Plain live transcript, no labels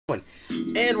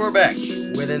And we're back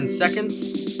within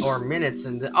seconds or minutes.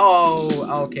 And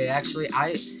oh, okay. Actually,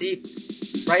 I see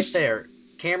right there.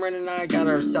 Cameron and I got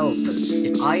ourselves searched.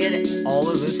 If I had all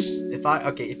of this, if I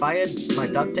had my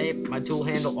duct tape, my tool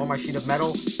handle, or my sheet of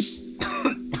metal,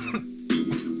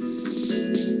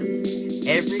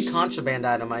 every contraband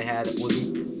item I had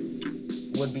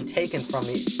would be taken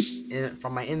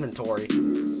from my inventory,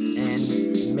 and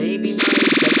maybe my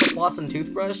dental floss and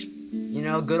toothbrush. You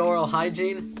know, good oral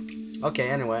hygiene. Okay,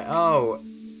 anyway,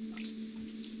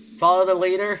 follow the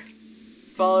leader.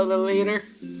 Follow the leader.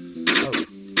 Oh,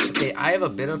 okay, I have a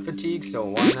bit of fatigue, so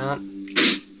why not?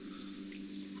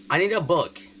 I need a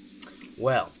book.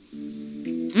 Well,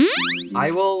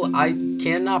 I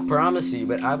cannot promise you,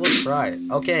 but I will try it.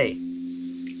 Okay.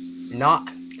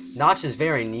 Notch is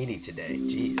very needy today.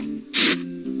 Jeez.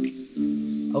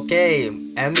 Okay,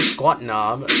 M squat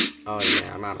knob. Oh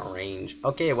yeah, I'm out of range.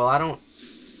 Okay, well I don't.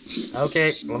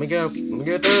 Okay, let me go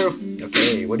through.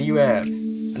 Okay, what do you have?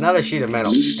 Another sheet of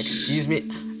metal. Excuse me.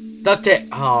 Duct tape.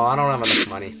 Oh, I don't have enough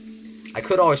money. I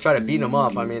could always try to beat him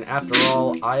up. I mean, after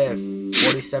all, I have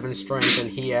 47 strength and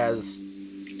he has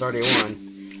 31.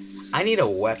 I need a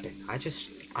weapon. I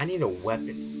need a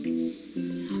weapon.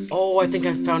 Oh, I think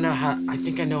I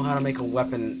know how to make a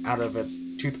weapon out of a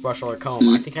toothbrush or a comb.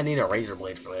 I think I need a razor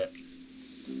blade for that.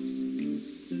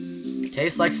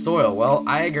 Tastes like soil. Well,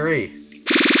 I agree.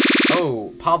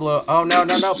 Oh, Pablo. Oh, no.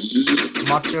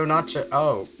 Macho Nacho.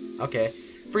 Oh, okay.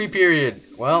 Free period.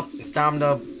 Well, it's time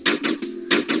to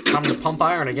pump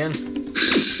iron again.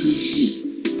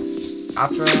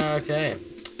 Okay.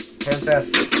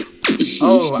 Fantastic.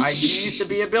 Oh, I used to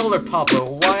be a builder,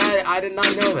 Pablo. Why I did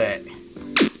not know that.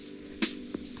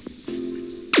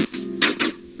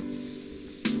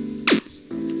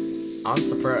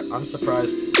 I'm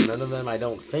surprised none of them, I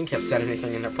don't think, have said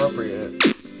anything inappropriate.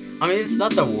 I mean, it's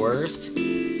not the worst.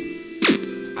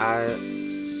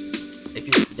 If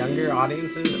you younger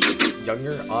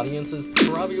audiences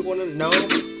probably wouldn't know.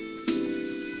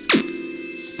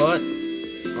 But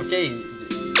okay,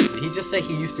 did he just say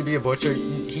he used to be a butcher?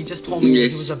 He just told me he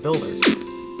was a builder.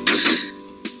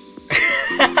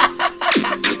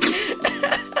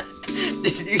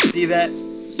 Did you see that?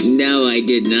 No, I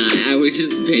did not. I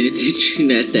wasn't paying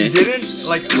attention at that. You didn't?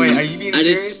 Like, wait, are you being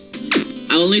serious?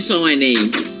 I only saw my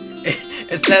name.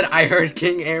 It said I heard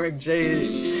King Eric J's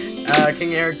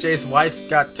wife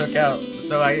got took out.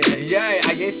 So I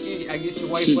guess your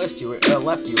wife left you, Eric.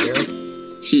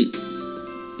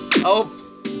 Oh,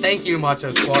 thank you, Macho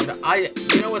Squad.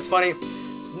 You know what's funny?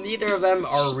 Neither of them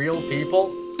are real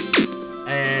people,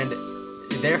 and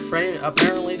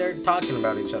apparently they're talking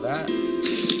about each other.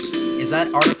 Is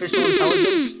that artificial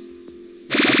intelligence?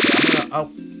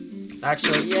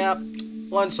 Actually, yeah,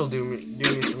 lunch will do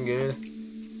me some good.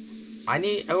 How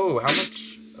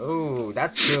much? Oh,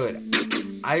 that's good.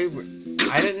 I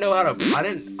didn't know how to.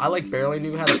 I barely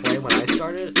knew how to play when I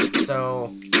started,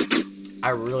 so I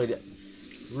really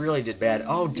did bad.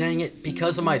 Oh, dang it!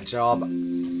 Because of my job.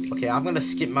 Okay, I'm gonna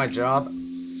skip my job.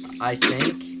 I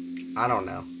think. I don't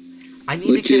know. I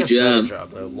need to get a better job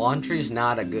though. Laundry's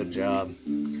not a good job.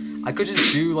 I could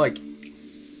just do like.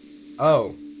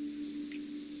 Oh.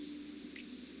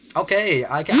 Okay,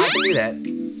 I can do that.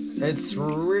 It's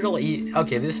real easy.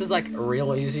 Okay, this is like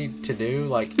real easy to do.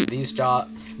 Like these jobs.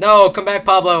 No, come back,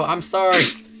 Pablo. I'm sorry.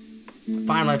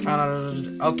 Finally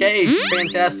found out. Okay,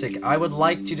 fantastic. I would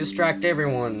like to distract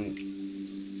everyone.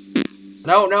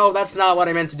 No, that's not what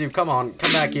I meant to do. Come on,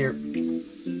 come back here.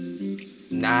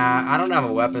 Nah, I don't have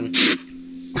a weapon. Actually,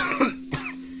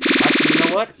 you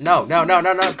know what? No,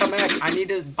 come back. I need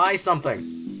to buy something.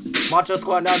 Macho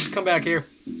Squad, now come back here.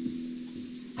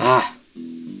 Ah.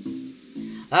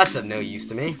 That's of no use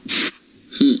to me.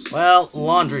 Well,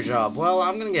 laundry job. Well,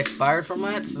 I'm gonna get fired from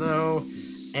that, so...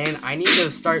 And I need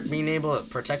to start being able to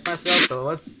protect myself, so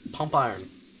let's pump iron.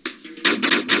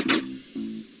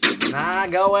 Nah,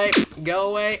 go away.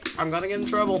 I'm gonna get in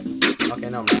trouble. Okay,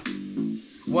 no, I'm not.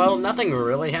 Well, nothing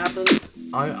really happens.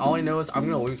 All I know is I'm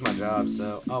gonna lose my job,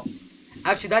 so... Oh.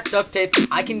 Actually, that duct tape,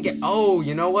 I can get... Oh,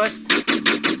 you know what?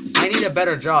 I need a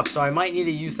better job, so I might need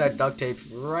to use that duct tape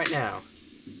right now.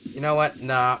 You know what?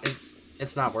 Nah,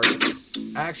 it's not worth it.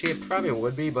 Actually, it probably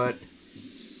would be, but...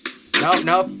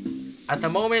 Nope. At the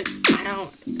moment, I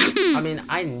mean,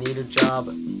 I need a job,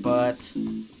 but...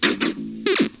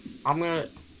 I'm gonna...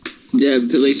 Yeah,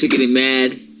 police are getting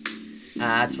mad.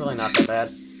 It's really not that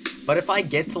bad. But if I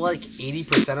get to, like,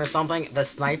 80% or something, the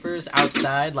snipers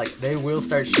outside, like, they will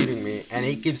start shooting me, and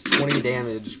it gives 20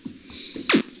 damage.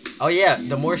 Oh, yeah,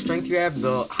 the more strength you have,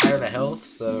 the higher the health,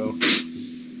 so...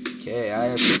 Okay, I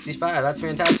have 65. That's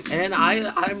fantastic. And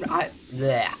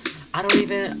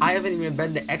I haven't even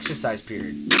been to exercise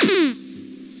period.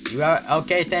 You are,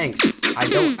 okay, thanks.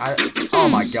 Oh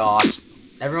my gosh.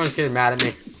 Everyone's getting mad at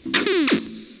me.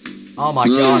 Oh my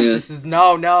gosh, no. this is,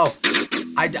 no.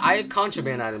 I have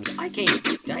contraband items. I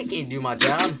can't do my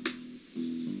job.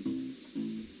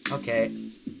 Okay.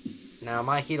 Now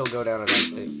my heat will go down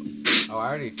eventually. Oh, I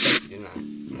already checked it, didn't I?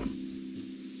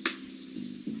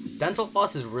 Dental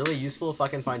floss is really useful if I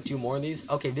can find 2 more of these.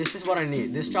 Okay, this is what I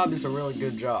need. This job is a really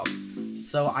good job.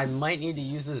 So I might need to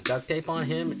use this duct tape on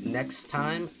him next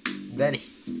time. Then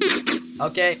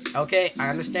okay, I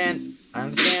understand.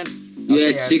 You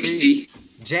Okay, had 60.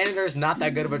 Janitor's not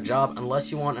that good of a job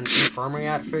unless you want an infirmary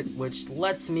outfit, which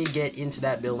lets me get into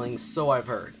that building, so I've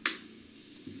heard.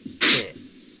 Okay.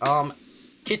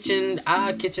 Kitchen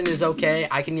is okay.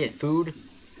 I can get food.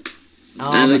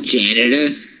 I'm a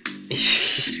janitor.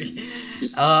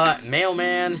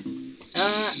 Mailman.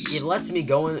 It lets me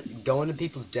go into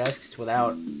people's desks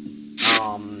without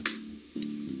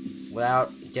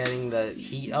getting the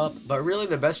heat up. But really,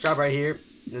 the best job right here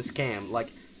is cam.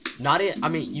 Like, I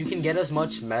mean, you can get as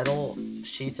much metal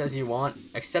sheets as you want,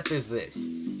 except there's this.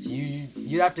 So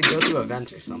you'd have to go through a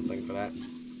vent or something for that.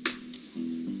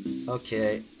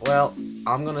 Okay, well,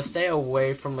 I'm gonna stay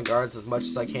away from the guards as much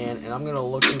as I can, and I'm gonna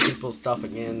look through people's stuff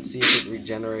again, see if it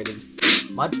regenerated.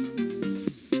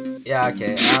 Yeah,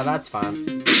 okay, that's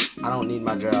fine. I don't need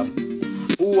my job.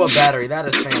 Ooh, a battery, that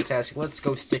is fantastic. Let's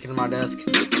go stick it in my desk.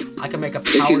 I can make a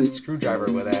powered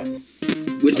screwdriver with that.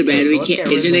 With the battery,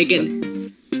 isn't it getting...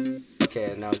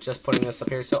 Okay, now just putting this up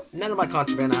here, so none of my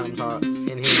contraband items are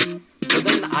in here, so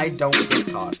then I don't get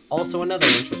caught. Also, another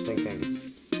interesting thing.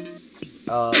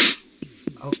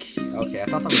 Okay, I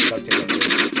thought that was duct tape.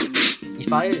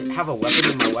 If I have a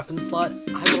weapon in my weapon slot,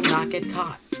 I will not get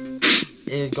caught.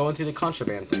 Going through the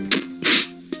contraband thing.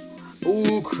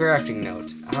 Ooh, crafting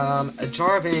note. A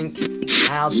jar of ink,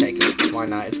 I'll take it. Why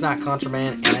not? It's not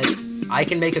contraband, and I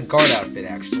can make a guard outfit,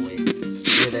 actually,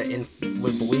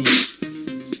 with bleach.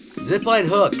 Zipline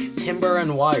hook, timber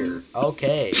and wire.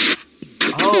 Okay.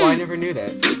 Oh, I never knew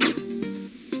that.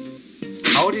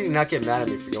 How did he not get mad at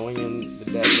me for going in the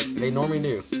desk? They normally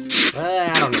do.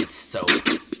 I don't need soap.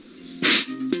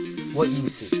 What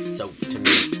use is soap to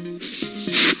me?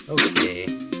 Okay.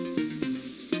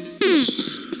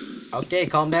 Okay,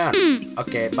 calm down.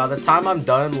 Okay, by the time I'm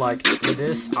done, like, with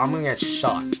this, I'm gonna get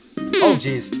shot. Oh,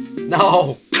 jeez.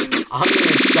 No! I'm gonna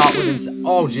get shot within...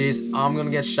 Oh, jeez. I'm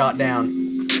gonna get shot down.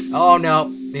 Oh, no.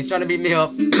 He's trying to beat me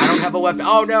up. I don't have a weapon.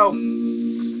 Oh, no!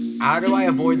 How do I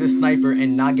avoid this sniper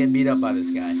and not get beat up by this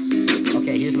guy?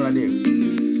 Okay, here's what I do.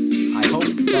 I hope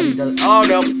that he does... Oh,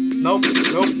 no! Nope.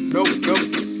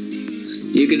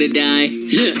 You're gonna die.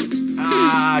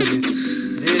 Ah, jeez.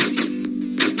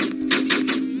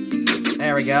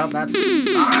 There we go. That's...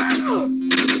 Ah.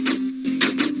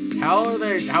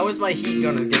 How is my heat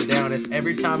gonna get down if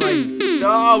every time I...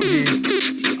 Oh,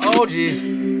 jeez.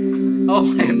 Oh,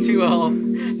 I have 2 health.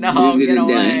 No, get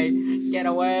away. Die. Get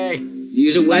away.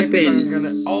 Use a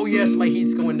weapon. Oh, yes, my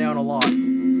heat's going down a lot.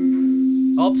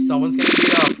 Oh, someone's gonna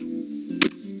beat up.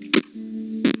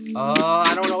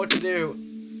 I don't know what to do.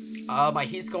 My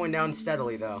heat's going down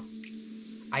steadily, though.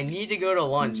 I need to go to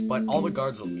lunch, but all the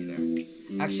guards will be there.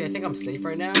 Actually, I think I'm safe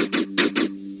right now.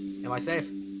 Am I safe?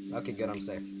 Okay, good, I'm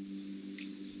safe.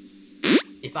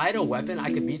 If I had a weapon,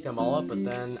 I could beat them all up, but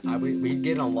then we'd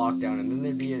get on lockdown, and then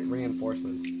there'd be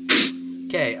reinforcements.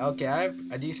 Okay, I have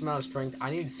a decent amount of strength.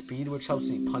 I need speed, which helps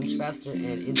me punch faster,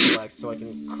 and intellect, so I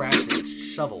can craft a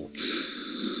shovel.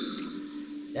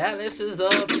 Yeah, this is,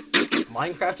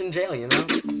 Minecraft in jail, you know?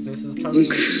 This is totally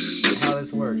how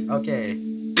this works. Okay.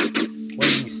 What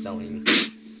are you selling?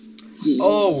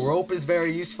 Oh, rope is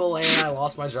very useful, and I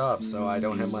lost my job, so I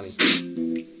don't have money.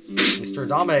 Mr.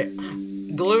 Dame.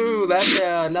 Glue, that's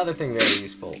another thing very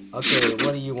useful. Okay,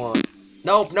 what do you want?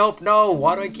 Nope, no.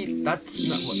 Why do I keep... That's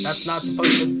not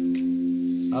supposed to...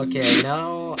 Okay,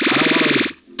 no.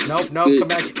 I don't want to... Nope, come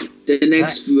back. The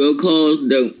next roll call,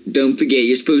 don't forget,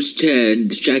 you're supposed to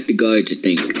distract the guards, I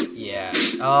think. Yeah.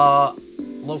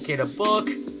 Locate a book,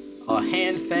 a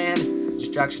hand fan,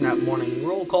 distraction at morning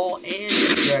roll call, and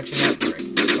distraction at break.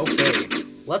 Okay.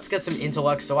 Let's get some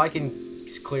intellect so I can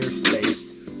clear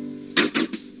space.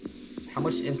 How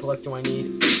much intellect do I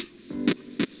need?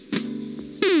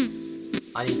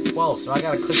 I need 12, so I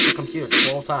gotta click the computer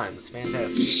 12 times.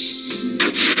 Fantastic.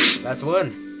 That's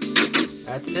 1.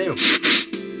 That's 2.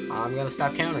 I'm gonna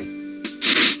stop counting.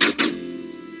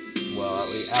 Well, at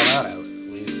least.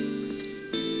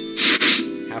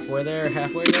 Halfway there.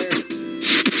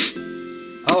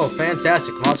 Oh,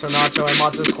 fantastic. Macho Nacho and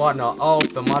Macho Squat. No. Oh,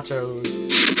 the Machos.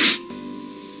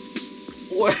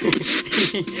 What?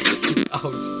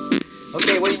 Oh.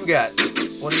 Okay, what do you got?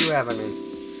 What do you have, I mean?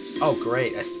 Oh,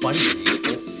 great. A sponge is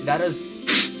useful. That is...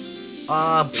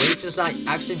 bleach is not...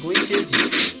 Actually, bleach is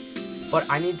useful. But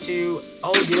I need to...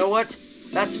 Oh, you know what?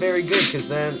 That's very good, because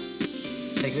then...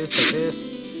 Take this, take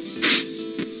this.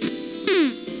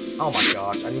 Oh my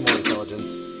gosh, I need more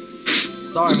intelligence.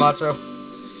 Sorry, Macho.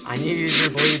 I need to use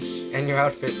your bleach and your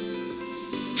outfit.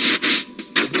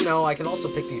 You know, I can also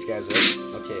pick these guys up.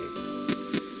 Okay.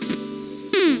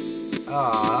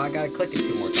 I gotta click it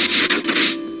 2 more times.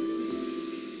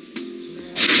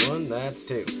 That's 1, that's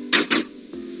 2.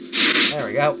 There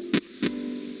we go.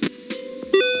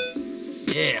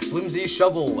 Yeah, flimsy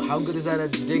shovel. How good is that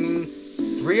at digging?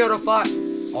 3 out of 5.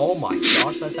 Oh my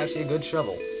gosh, that's actually a good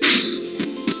shovel.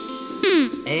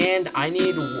 And I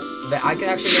need... I can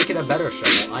actually make it a better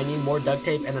shovel. I need more duct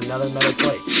tape and another metal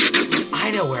plate.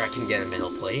 I know where I can get a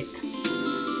metal plate.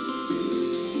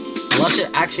 Unless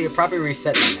it actually probably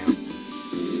reset by now.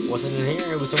 Wasn't in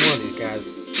here, it was in one of these guys.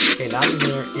 Okay, not in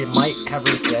here. It might have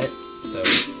reset, so...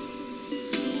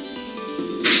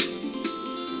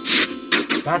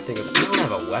 Bad thing is, I don't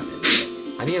have a weapon yet.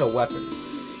 I need a weapon.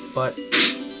 But...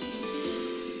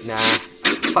 Nah.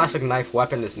 Plastic knife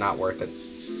weapon is not worth it.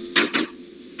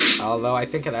 Although, I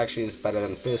think it actually is better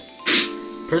than fists.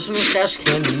 Prisoner's Cache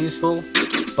can be useful,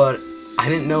 but I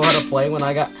didn't know how to play when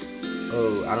I got...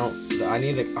 Oh, I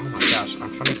need to... Oh my gosh,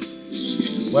 I'm trying to...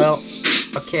 Well,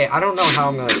 okay, I don't know how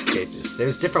I'm gonna escape this.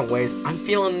 There's different ways. I'm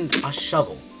feeling a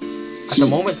shovel. At the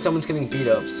moment, someone's getting beat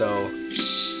up, so...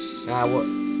 what?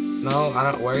 No,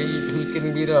 I don't... Where are you? Who's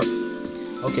getting beat up?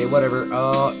 Okay, whatever.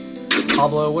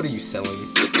 Pablo, what are you selling?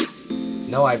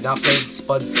 No, I've not played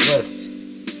Spud's Quest.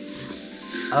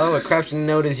 Oh, a crafting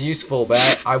note is useful,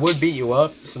 but I would beat you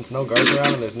up, since no guards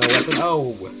around and there's no weapon.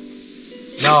 Oh!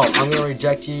 No, I'm gonna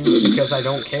reject you, because I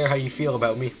don't care how you feel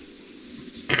about me.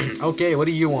 Okay, what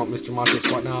do you want, Mr. Monster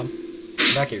Squat Knob?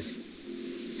 Back here.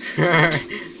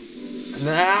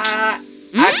 Nah,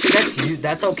 actually,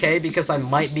 that's okay, because I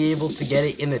might be able to get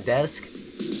it in the desk.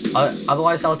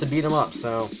 Otherwise, I'll have to beat him up,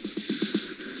 so...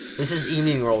 This is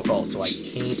evening roll call, so I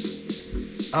can't...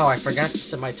 Oh, I forgot to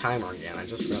set my timer again. I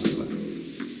just realized that.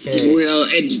 Okay. Well,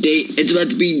 it's about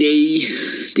to be the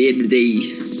end of day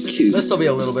 2. This will be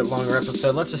a little bit longer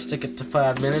episode. Let's just stick it to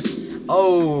 5 minutes.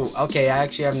 Oh, okay, I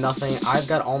actually have nothing. I've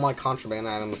got all my contraband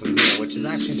items in here, which is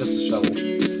actually just a shovel.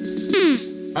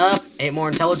 8 more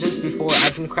intelligence before I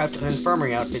can craft an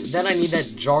infirmary outfit. Then I need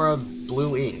that jar of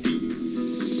blue ink.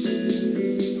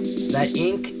 That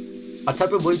ink, a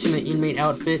type of bleach in the inmate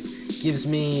outfit, gives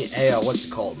me a, what's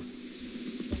it called?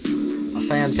 A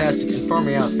fantastic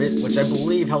infirmary outfit, which I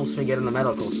believe helps me get in the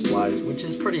medical supplies, which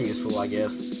is pretty useful, I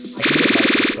guess. I can get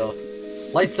medical stuff.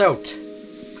 Lights out!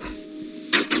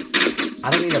 I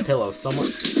don't need a pillow. I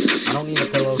don't need a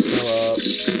pillow, so,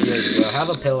 here you go. Have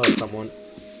a pillow, someone.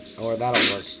 Or that'll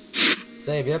work.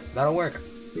 Save, yep, that'll work.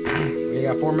 We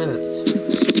got 4 minutes.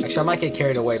 Actually, I might get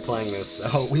carried away playing this,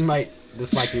 so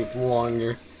this might be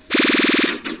longer.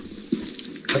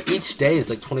 But each day is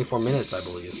like 24 minutes, I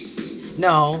believe.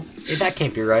 No, that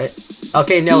can't be right.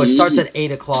 Okay, no, it starts at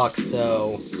 8 o'clock,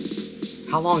 so...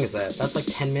 How long is that? That's like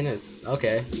 10 minutes.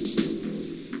 Okay.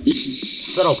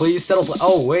 Settle, please. Settle, please.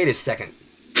 Oh, wait a second.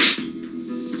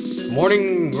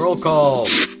 Morning roll call.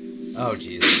 Oh,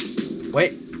 jeez.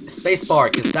 Wait.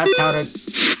 Spacebar, because that's how to...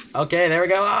 Okay, there we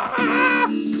go.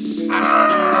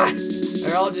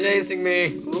 They're all chasing me.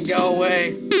 Go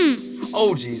away.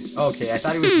 Oh, jeez. Okay, I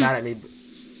thought he was mad at me.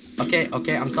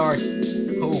 Okay, I'm sorry.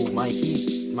 Oh, my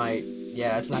heat.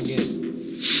 Yeah, that's not good.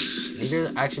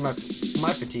 Neither... Actually, my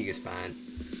fatigue is fine.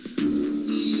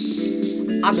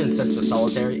 I've been sent to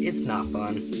solitary. It's not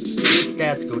fun. These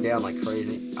stats go down like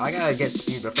crazy. I gotta get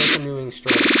speed, but first I'm doing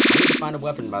strength. I need to find a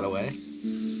weapon, by the way.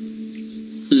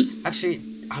 Actually,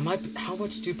 how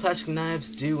much do plastic knives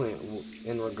do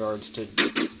in regards to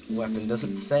weapon? Does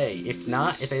it say? If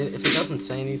not, if it doesn't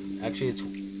say anything, actually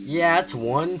it's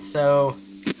 1. So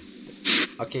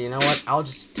okay, you know what? I'll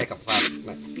just take a plastic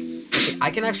knife. Okay,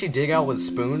 I can actually dig out with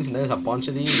spoons, and there's a bunch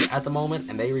of these at the moment,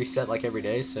 and they reset like every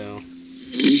day. So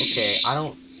okay, I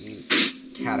don't.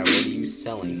 Kata, what are you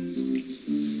selling?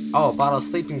 Oh, a bottle of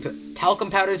sleeping talcum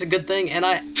powder is a good thing, and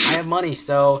I have money,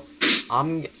 so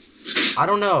I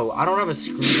don't know. I don't have a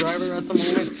screwdriver at the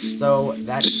moment, so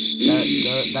that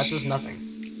does nothing.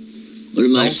 What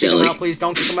am I selling? Don't kick him out, please.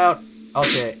 Don't kick him out.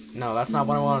 Okay, no, that's not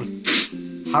what I want.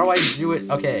 How do I do it?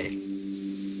 Okay.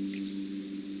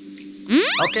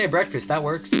 Okay, breakfast. That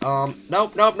works.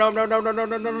 Nope. I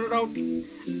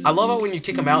love it when you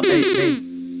kick them out. They.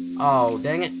 Oh,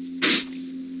 dang it.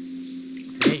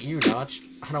 Forget you, Notch.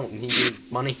 I don't need your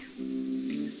money.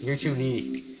 You're too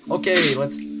needy. Okay,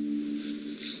 let's...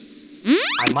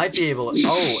 I might be able to...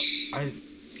 Oh,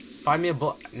 find me a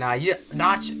book. Nah, yeah,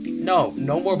 not... No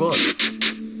more books.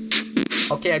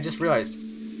 Okay, I just realized.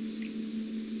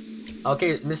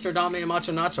 Okay, Mr. Dame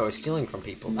Macho Nacho is stealing from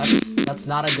people. That's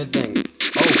not a good thing.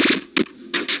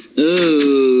 Oh.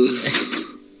 Ooh.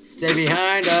 Stay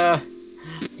behind,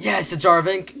 Yes, a jar of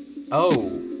ink. Oh.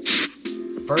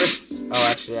 First... Oh,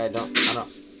 actually, I don't...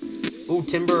 Ooh,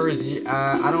 timber is...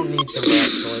 I don't need timber,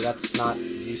 actually. That's not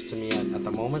used to me at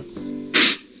the moment.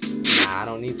 Nah, I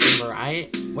don't need timber.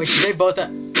 Wait, do they both have...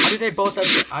 How do they both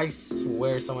have... I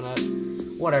swear someone had...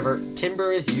 Whatever.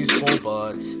 Timber is useful,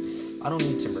 but... I don't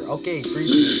need timber. Okay, free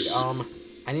food.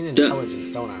 I need intelligence,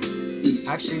 don't I?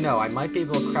 Actually, no. I might be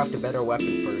able to craft a better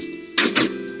weapon first.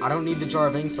 I don't need the jar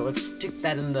of ink, so let's stick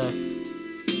that in the...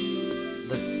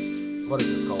 What is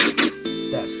this called?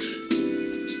 Desk.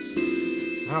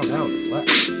 I don't know. What?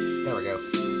 There we go.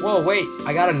 Whoa, wait.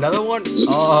 I got another one?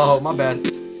 Oh, my bad.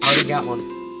 I already got one.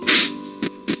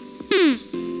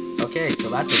 Okay, so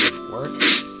that doesn't work.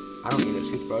 I don't need a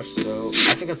toothbrush, so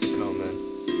I think that's a comb then.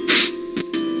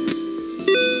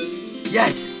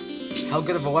 Yes! How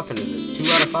good of a weapon is it?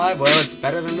 2 out of 5? Well, it's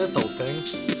better than this old thing.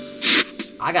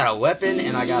 I got a weapon,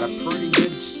 and I got a pretty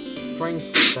good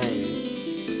strength thing.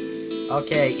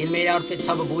 Okay, inmate outfit,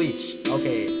 tub of bleach.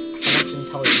 Okay, how much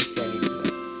intelligence do I need for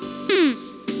that?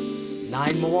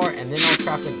 9 more, and then I'll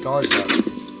craft a guard weapon.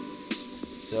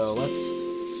 So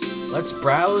let's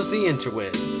browse the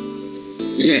interwebs.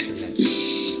 Yeah.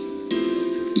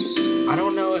 I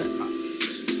don't know.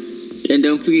 And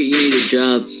don't forget you need a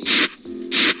job.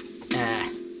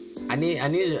 I need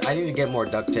to get more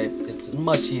duct tape. It's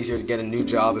much easier to get a new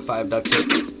job if I have duct tape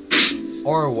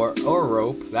or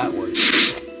rope. That works.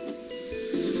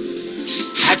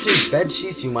 Actually, bed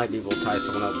sheets you might be able to tie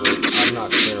someone up with. I'm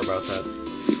not sure about that.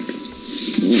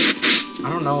 I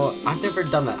don't know. I've never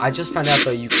done that. I just found out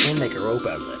though you can make a rope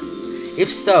out of that. If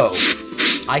so,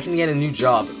 I can get a new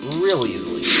job real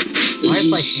easily. Why is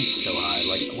my feet so high?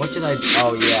 Like, what did I...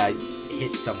 Oh, yeah, I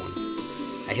hit someone.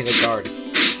 I hit a guard.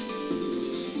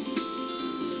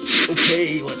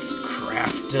 Okay, let's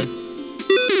craft it.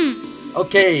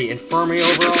 Okay, infirmary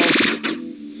overall.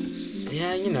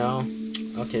 Yeah, you know.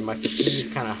 Okay, my fatigue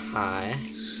is kind of high.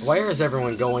 Where is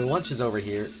everyone going? Lunch is over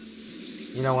here.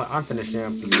 You know what? I'm finishing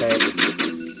up this day.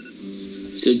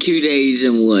 So 2 days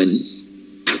and 1.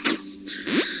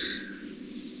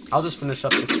 I'll just finish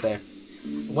up this day.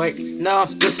 Wait, no,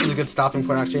 this is a good stopping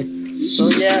point, actually. So,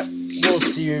 yeah, we'll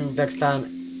see you next time,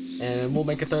 and we'll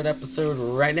make a 3rd episode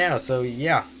right now. So,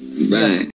 yeah. Bye.